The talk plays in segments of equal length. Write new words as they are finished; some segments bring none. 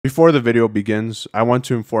Before the video begins, I want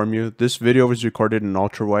to inform you this video was recorded in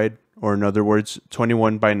ultra-wide, or in other words,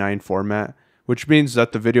 21:9 format, which means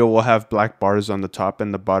that the video will have black bars on the top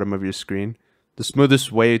and the bottom of your screen. The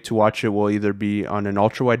smoothest way to watch it will either be on an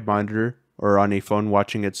ultra-wide monitor or on a phone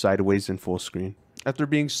watching it sideways in full screen. After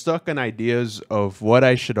being stuck on ideas of what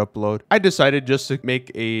I should upload, I decided just to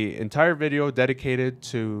make a entire video dedicated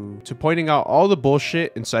to pointing out all the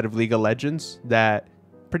bullshit inside of League of Legends that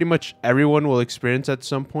pretty much everyone will experience at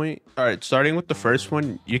some point. All right, starting with the first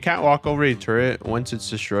one, you can't walk over a turret once it's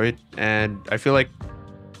destroyed, and I feel like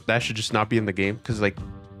that should just not be in the game, because like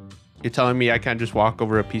you're telling me I can't just walk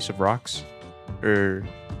over a piece of rocks, or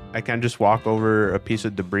I can't just walk over a piece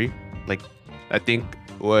of debris. Like, I think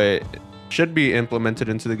what should be implemented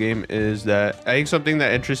into the game is that I think something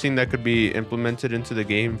that interesting that could be implemented into the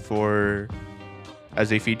game for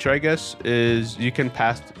as a feature, I guess, is you can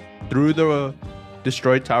pass through the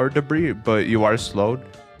destroyed tower debris, but you are slowed.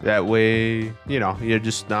 That way, you know, you're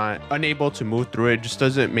just not unable to move through it. It just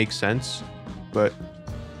doesn't make sense. But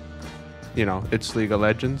you know, it's League of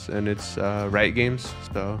Legends and it's Riot Games,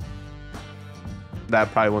 so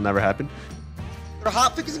that probably will never happen. They're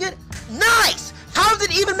hot fixing it? Nice! How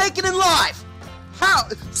did it even make it in live? How?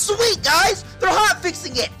 Sweet, guys! They're hot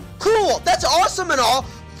fixing it! Cool! That's awesome and all.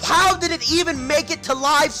 How did it even make it to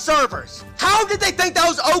live servers? How did they think that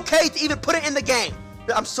was okay to even put it in the game?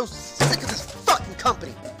 I'm so sick of this fucking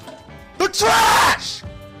company. They're trash!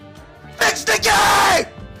 Fix the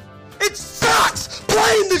game! It sucks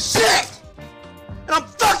playing the shit! And I'm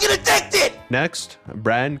fucking addicted! Next,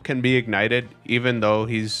 Brand can be ignited even though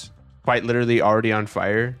he's quite literally already on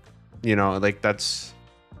fire. You know, like that's...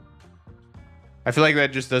 I feel like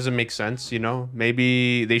that just doesn't make sense, you know?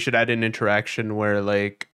 Maybe they should add an interaction where,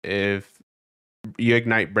 like, if you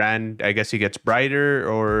ignite Brand, I guess he gets brighter,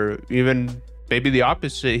 or even maybe the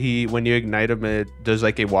opposite. When you ignite him, it does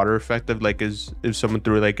like a water effect of like if someone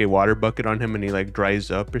threw like a water bucket on him and he like dries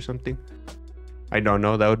up or something. I don't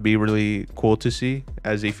know. That would be really cool to see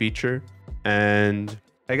as a feature. And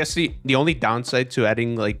I guess the only downside to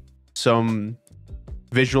adding like some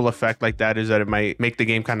visual effect like that is that it might make the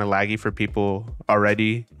game kind of laggy for people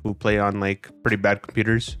already who play on like pretty bad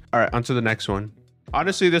computers. All right, on to the next one.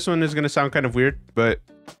 Honestly, this one is going to sound kind of weird, but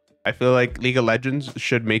I feel like League of Legends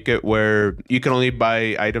should make it where you can only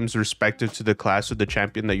buy items respective to the class of the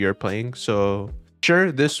champion that you're playing. So sure,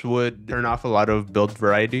 this would turn off a lot of build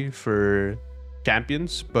variety for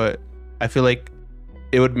champions, but I feel like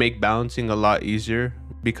it would make balancing a lot easier,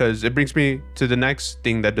 because it brings me to the next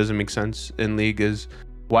thing that doesn't make sense in League is,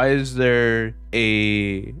 why is there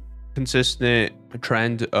a consistent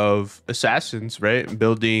trend of assassins, right,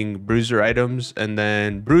 building bruiser items, and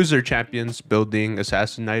then bruiser champions building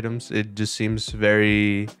assassin items? It just seems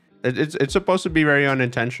very... It's supposed to be very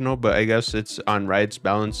unintentional, but I guess it's on Riot's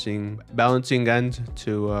balancing end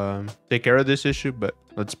to take care of this issue. But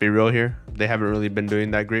let's be real here, they haven't really been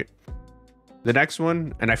doing that great. The next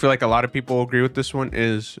one, and I feel like a lot of people agree with this one,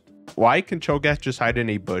 is why can Cho'Gath just hide in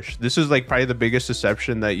a bush? This is like probably the biggest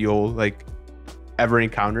deception that you'll like ever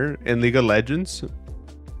encounter in League of Legends,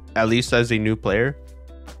 at least as a new player.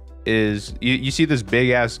 Is you see this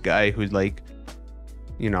big ass guy who's like,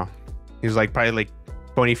 you know, he's like probably like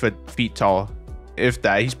 20 feet tall, if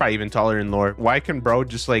that. He's probably even taller in lore. Why can bro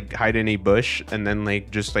just like hide in a bush and then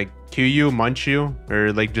like just like Q you, munch you,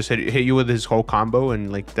 or like just hit you with his whole combo,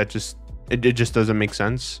 and like that just... It just doesn't make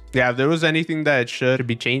sense. Yeah, if there was anything that should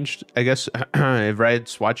be changed, I guess, if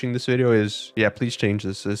Riot's watching this video, is, yeah, please change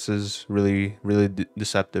this. This is really, really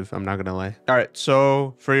deceptive. I'm not gonna lie. All right,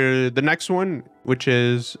 so for the next one, which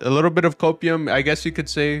is a little bit of copium, I guess you could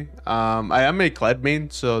say. I am a Kled main,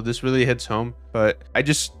 so this really hits home, but I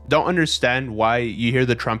just don't understand why you hear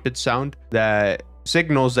the trumpet sound that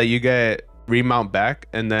signals that you get remount back,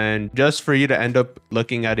 and then just for you to end up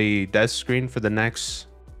looking at a death screen for the next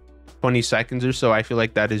 20 seconds or so. I feel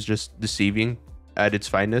like that is just deceiving at its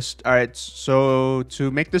finest. All right, so to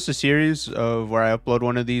make this a series of where I upload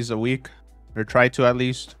one of these a week, or try to at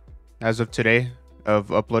least, as of today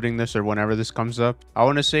of uploading this or whenever this comes up, I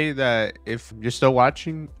want to say that if you're still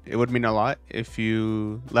watching, it would mean a lot if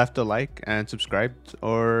you left a like and subscribed,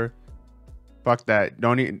 or fuck that,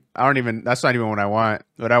 that's not even what I want.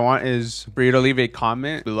 What I want is for you to leave a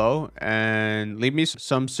comment below and leave me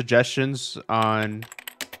some suggestions on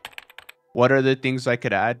what are the things I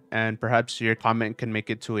could add, and perhaps your comment can make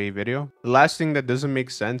it to a video. The last thing that doesn't make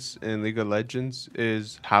sense in League of Legends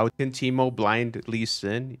is how can Teemo blind Lee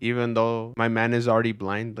Sin even though my man is already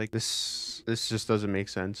blind? Like this just doesn't make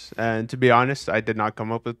sense. And to be honest, I did not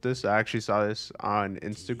come up with this. I actually saw this on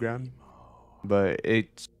Instagram. But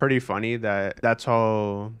it's pretty funny that that's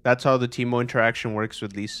how the Teemo interaction works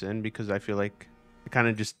with Lee Sin, because I feel like it kind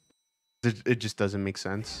of just, it just doesn't make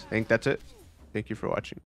sense. I think that's it. Thank you for watching.